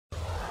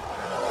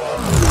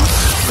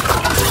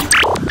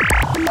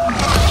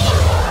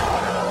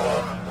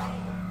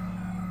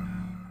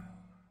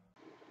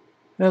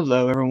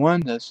Hello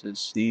everyone, this is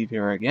Steve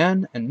here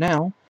again, and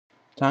now,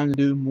 time to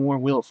do more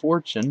Wheel of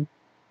Fortune,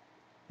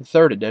 the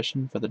 3rd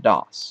edition for the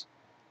DOS.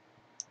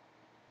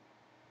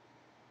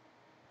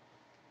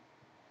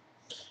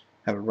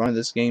 Have a run of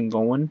this game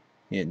going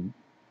in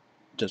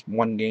just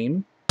one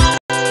game. I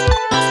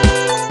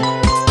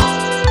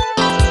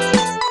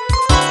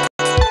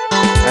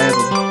have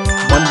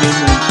one game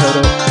winning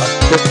total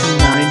of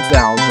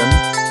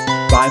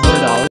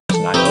 $59,500,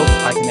 and I hope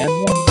I can add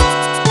more.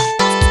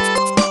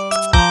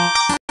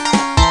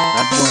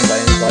 Not joined by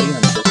anybody,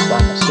 I'm just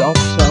by myself,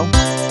 so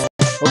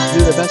hope to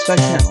do the best I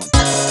can.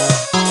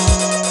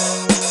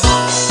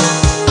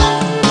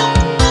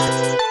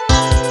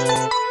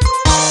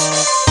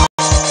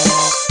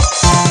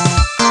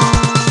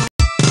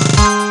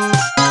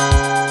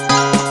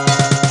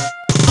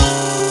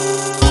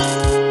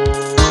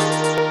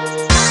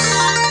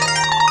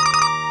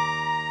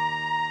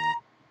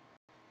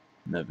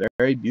 And a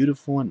very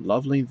beautiful and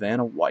lovely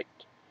Vanna White.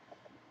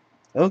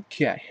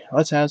 Okay,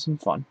 let's have some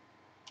fun.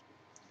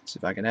 See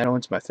if I can add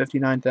on to my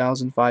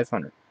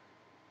 59,500.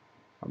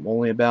 I'm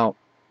only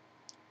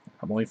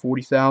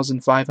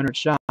 40,500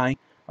 shy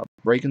of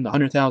breaking the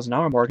 100,000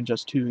 hour mark in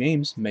just 2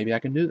 games. Maybe I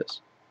can do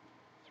this.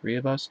 3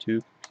 of us,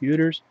 2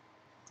 computers.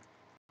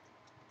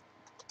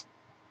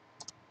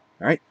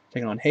 Alright,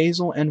 taking on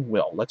Hazel and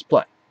Will. Let's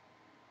play.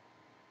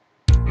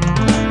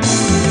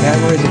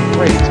 Categories of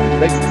praise. I'm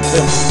big one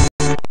too.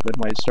 Good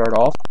way to start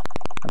off.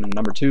 I'm in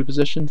number 2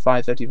 position,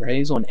 550 for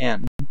Hazel and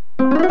N.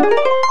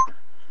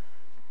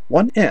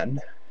 1 N.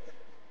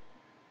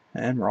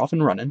 And we're off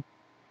and running.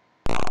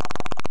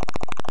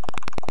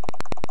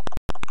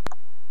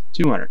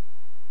 200.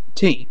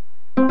 T.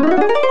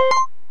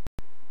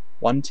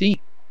 1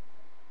 T.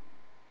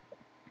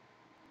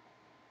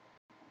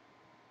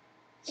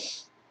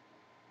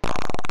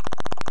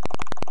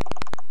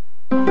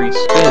 Free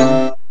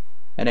spin.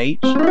 An H.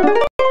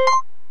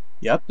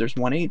 Yep, there's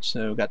 1 H,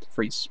 so got the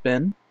free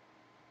spin.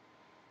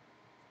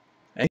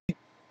 Okay.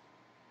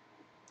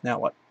 Now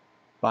what?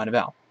 Find a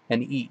vowel.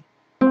 An E.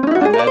 I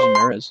imagine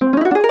there is.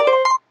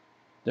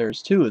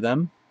 There's 2 of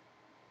them.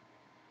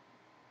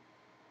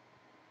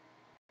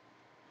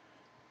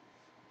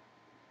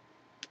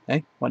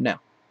 Okay, what now?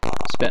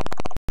 Spin.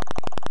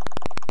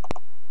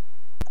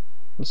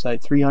 Looks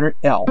like 300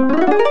 L.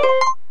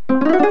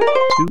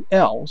 2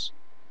 L's.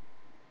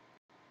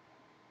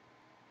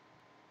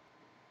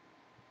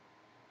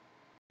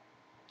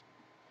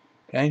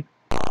 Okay,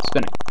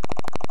 spinning.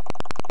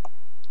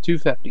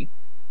 250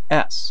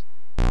 S.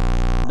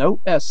 No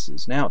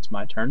S's. Now it's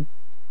my turn.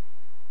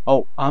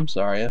 Oh, I'm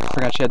sorry. I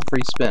forgot she had the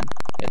free spin.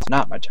 It's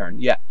not my turn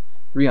yet.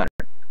 300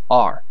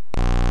 R.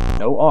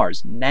 No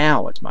R's.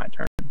 Now it's my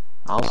turn.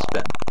 I'll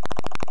spin.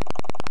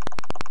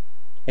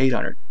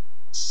 800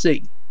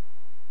 C.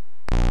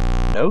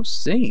 No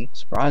C,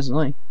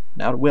 surprisingly.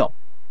 Now to Will.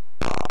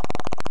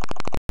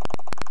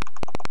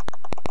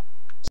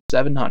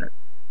 700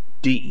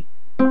 D.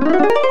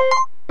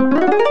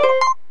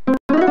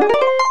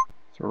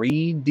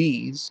 3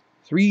 D's.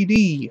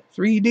 3D.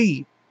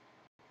 3D.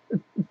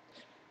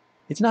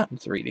 It's not in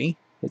 3D.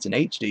 It's in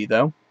HD,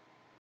 though.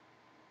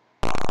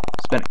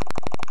 Spinning.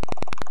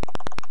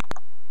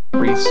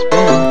 Free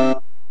spin.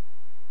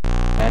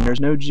 And there's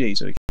no G,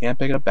 so we can't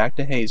pick it up back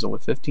to Hazel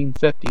with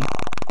 1550.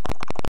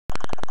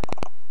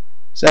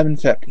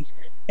 750.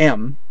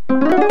 M.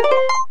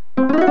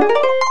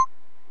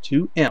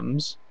 2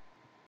 M's.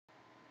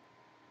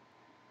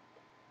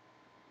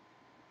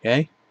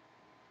 Okay.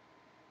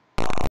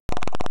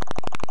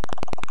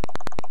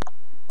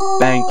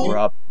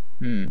 Bankrupt.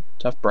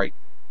 Tough break.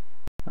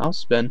 I'll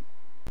spin.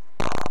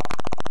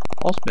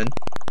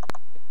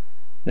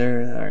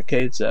 There.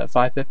 Okay, it's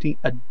 550.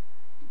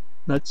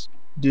 Let's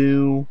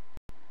do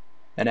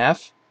an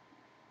F.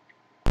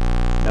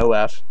 No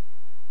F.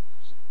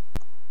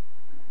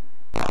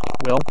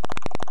 Will.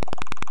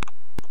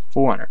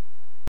 400.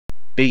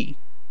 B.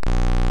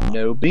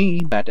 No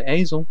B. Back to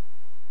Hazel.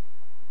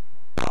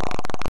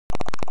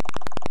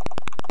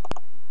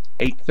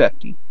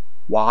 850.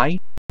 Y.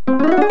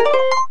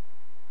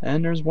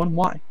 And there's 1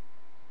 Y.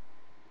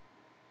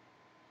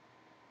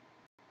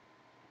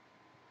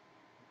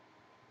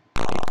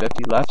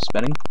 850 left,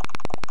 spinning.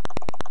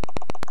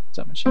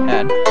 So much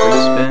had.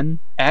 Free spin.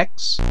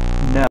 X.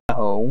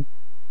 No.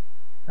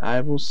 I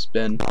will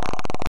spin.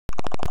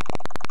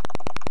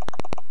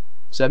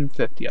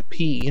 750. A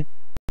P.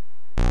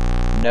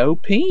 No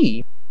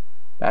P.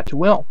 Back to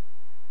Will.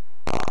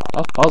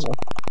 Tough puzzle.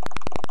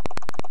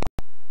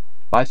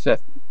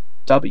 550.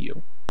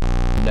 W.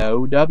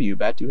 No W.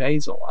 Back to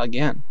Hazel.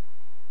 Again.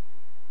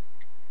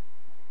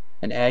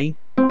 An A.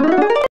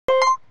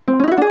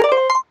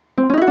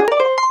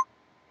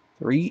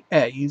 3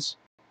 A's.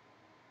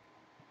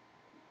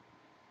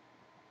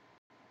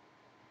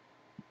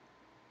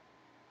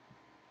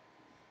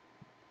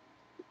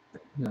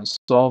 Now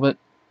solve it.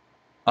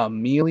 A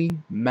mealy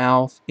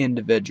mouth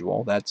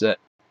individual. That's it.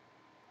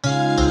 So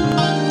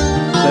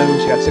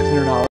she got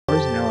 $600.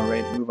 Now we're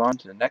ready to move on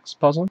to the next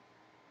puzzle.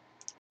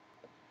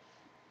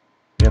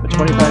 We have a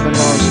 $2,500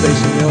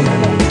 spacing wheel and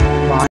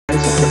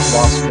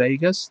Las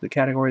Vegas. The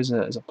category is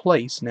a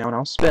place now, and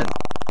I'll spin.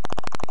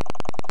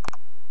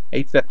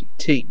 850.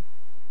 T.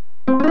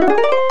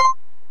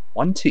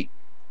 1 T.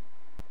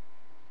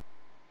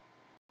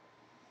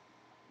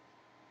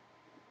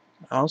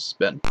 I'll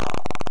spin.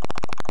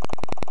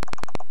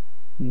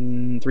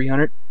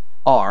 300.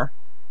 R.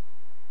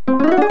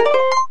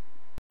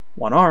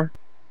 1 R.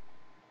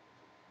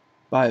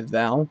 By a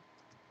vowel.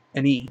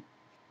 An E.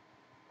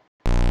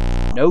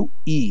 No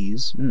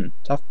E's.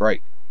 Tough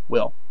break.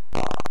 Will.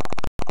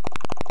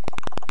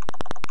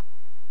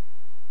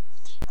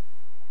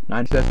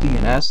 950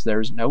 and S.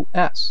 There's no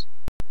S.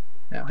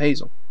 Now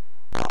Hazel.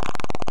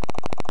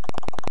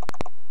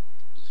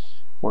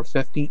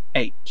 450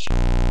 H.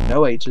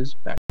 No H's.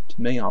 Back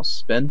to me. I'll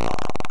spin.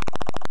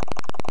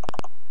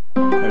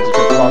 There's a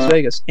trip to Las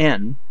Vegas.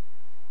 N.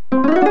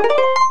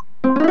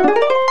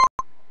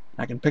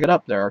 I can pick it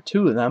up. There are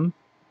 2 of them.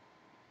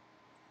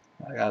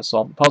 I gotta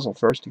solve the puzzle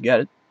first to get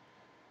it.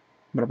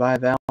 I'm gonna buy a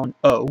vowel in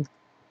O.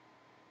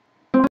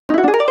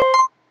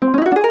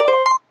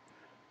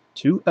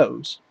 2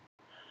 O's.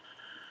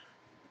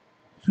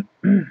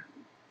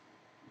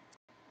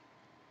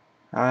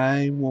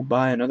 I will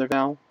buy another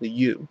vowel, the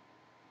U.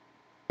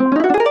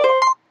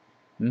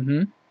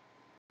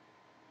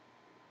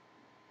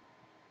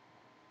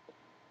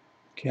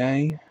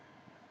 Okay.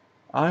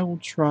 I will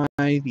try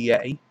the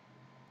A.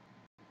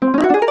 2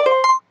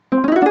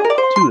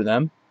 of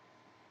them.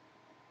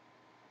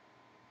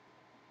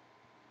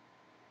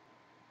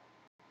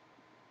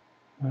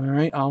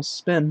 Alright, I'll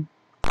spin.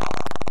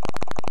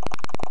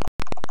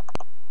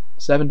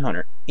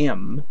 700.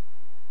 M.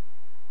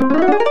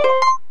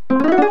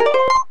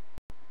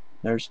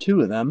 There's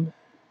 2 of them.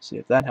 See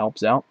if that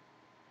helps out.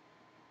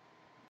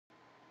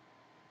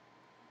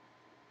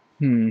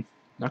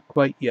 Not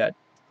quite yet.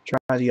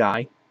 Try the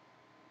I.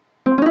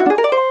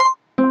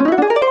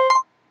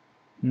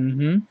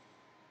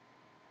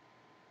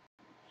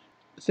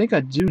 I think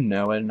I do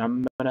know it, and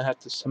I'm gonna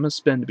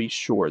spin to be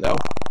sure though.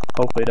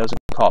 Hopefully it doesn't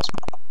cost me.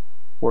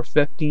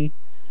 450.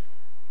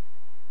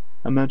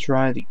 I'm gonna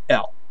try the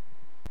L.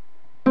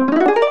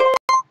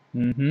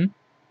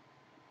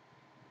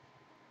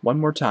 One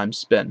more time,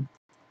 spin.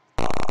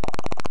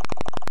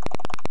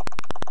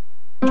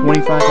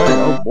 2500.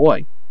 Oh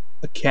boy.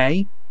 A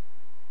K?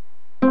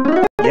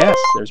 Yes,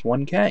 there's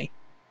 1 K.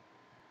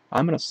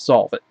 I'm gonna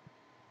solve it.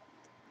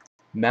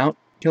 Mount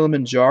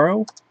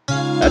Kilimanjaro.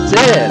 That's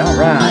it. All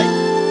right.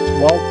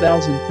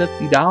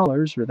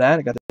 $12,050 for that.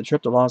 I got the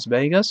trip to Las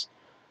Vegas.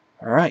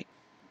 All right.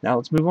 Now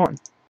let's move on.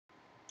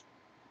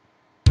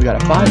 We got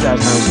a $5,000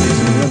 space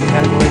in the other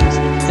category.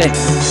 Thing.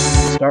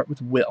 Start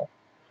with Will.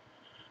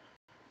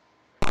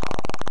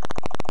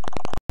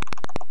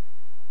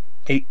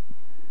 8.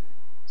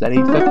 Is that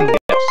 850?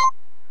 Yes.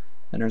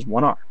 And there's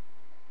 1 R. A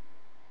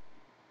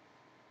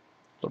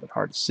little bit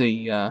hard to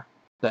see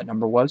that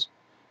number was.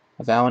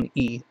 A vowel in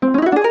E.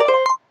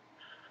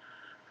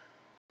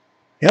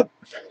 Yep.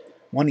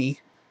 1 E.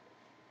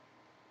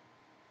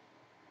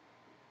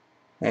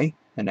 A.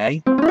 An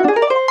A.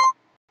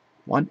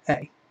 1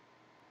 A.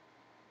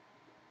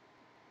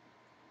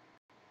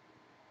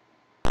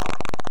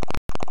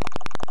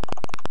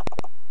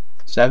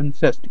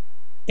 $750.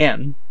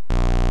 N.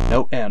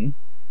 No N.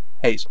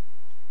 Hazel.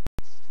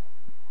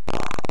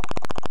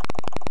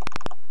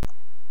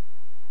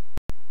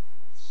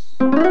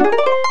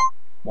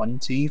 1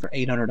 T for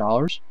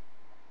 $800.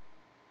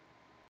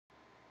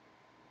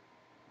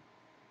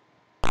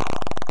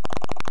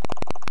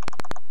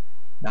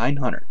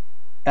 $900.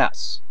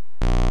 S.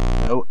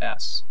 No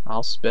S.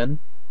 I'll spin.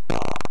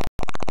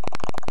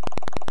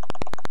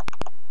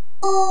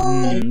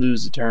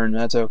 Lose the turn.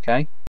 That's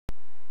okay.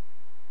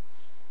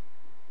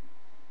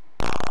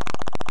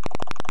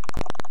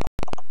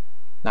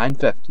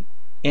 $950.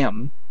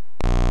 M.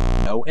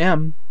 No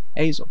M.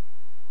 Hazel.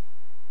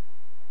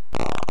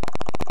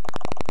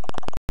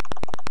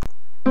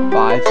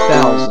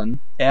 5,000.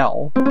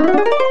 L.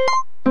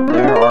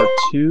 There are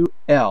 2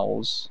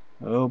 L's.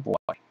 Oh boy.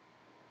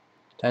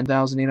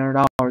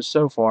 $10,800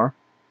 so far.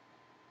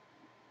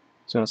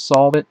 It's going to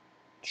solve it.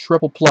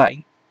 Triple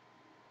play.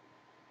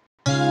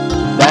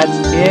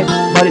 That's it,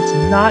 but it's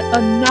not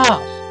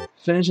enough.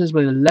 Finishes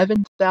with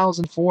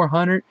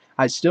 11,400.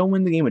 I still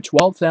win the game with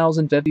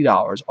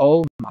 $12,050.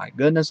 Oh my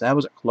goodness, that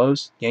was a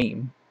close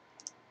game.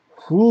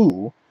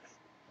 Whew.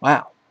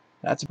 Wow.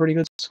 That's a pretty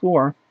good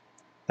score.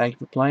 Thank you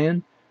for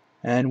playing.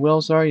 And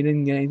Will, sorry you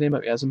didn't get anything,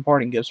 but we have some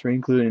parting gifts for you,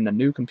 including a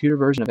new computer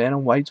version of Anna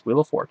White's Wheel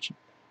of Fortune.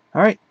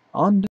 Alright,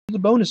 on to the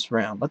bonus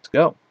round. Let's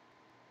go.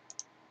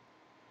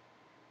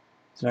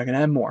 So I can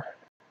add more.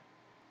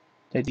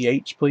 Take the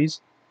H,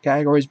 please.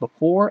 Categories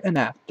before and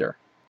after.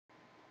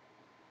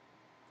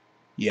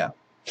 Yeah.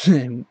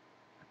 I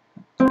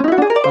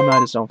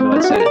just don't feel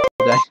like saying it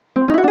today.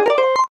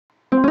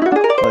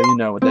 Well, you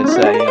know what they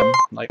say,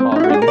 like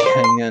Aubrey and the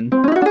gang and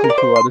a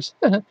few others.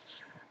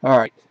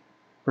 Alright.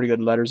 Pretty good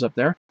letters up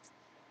there.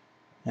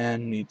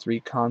 And need 3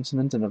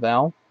 consonants and a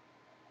vowel.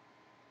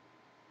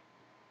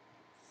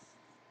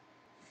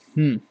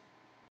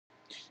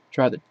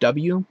 Try the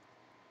W,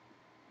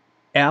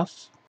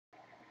 F,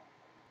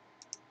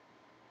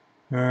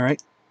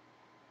 Alright.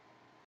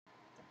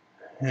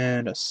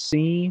 And a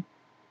C.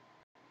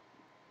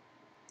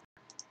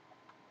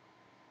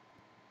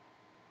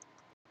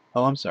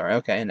 Oh, I'm sorry.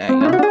 Okay, and A.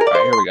 Alright,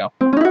 here we go.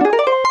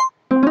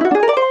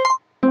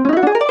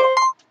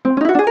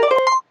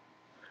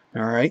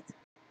 Alright.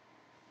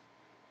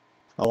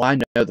 Oh, I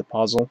know the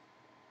puzzle.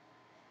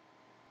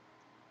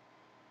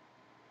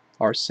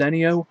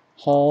 Arsenio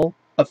Hall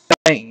of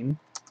Fame.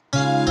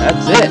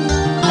 That's it.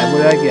 And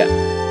what did I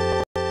get?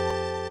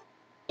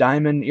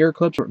 Diamond ear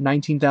clips were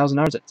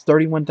 $19,000. That's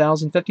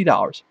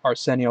 $31,050.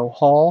 Arsenio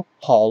Hall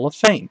of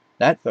Fame.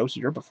 That, folks, is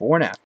your before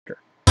and after.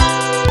 So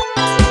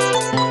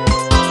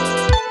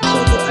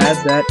we'll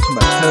add that to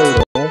my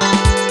total.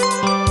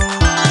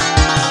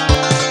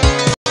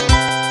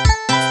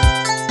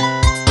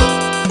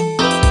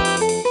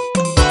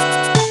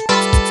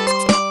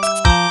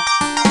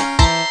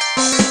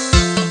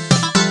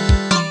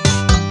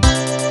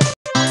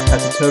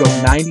 That's a total of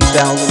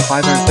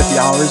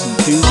 $90,550 in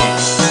 2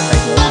 games.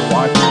 Thank you all for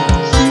watching.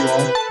 See you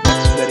all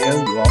next video.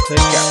 You all take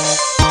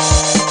care.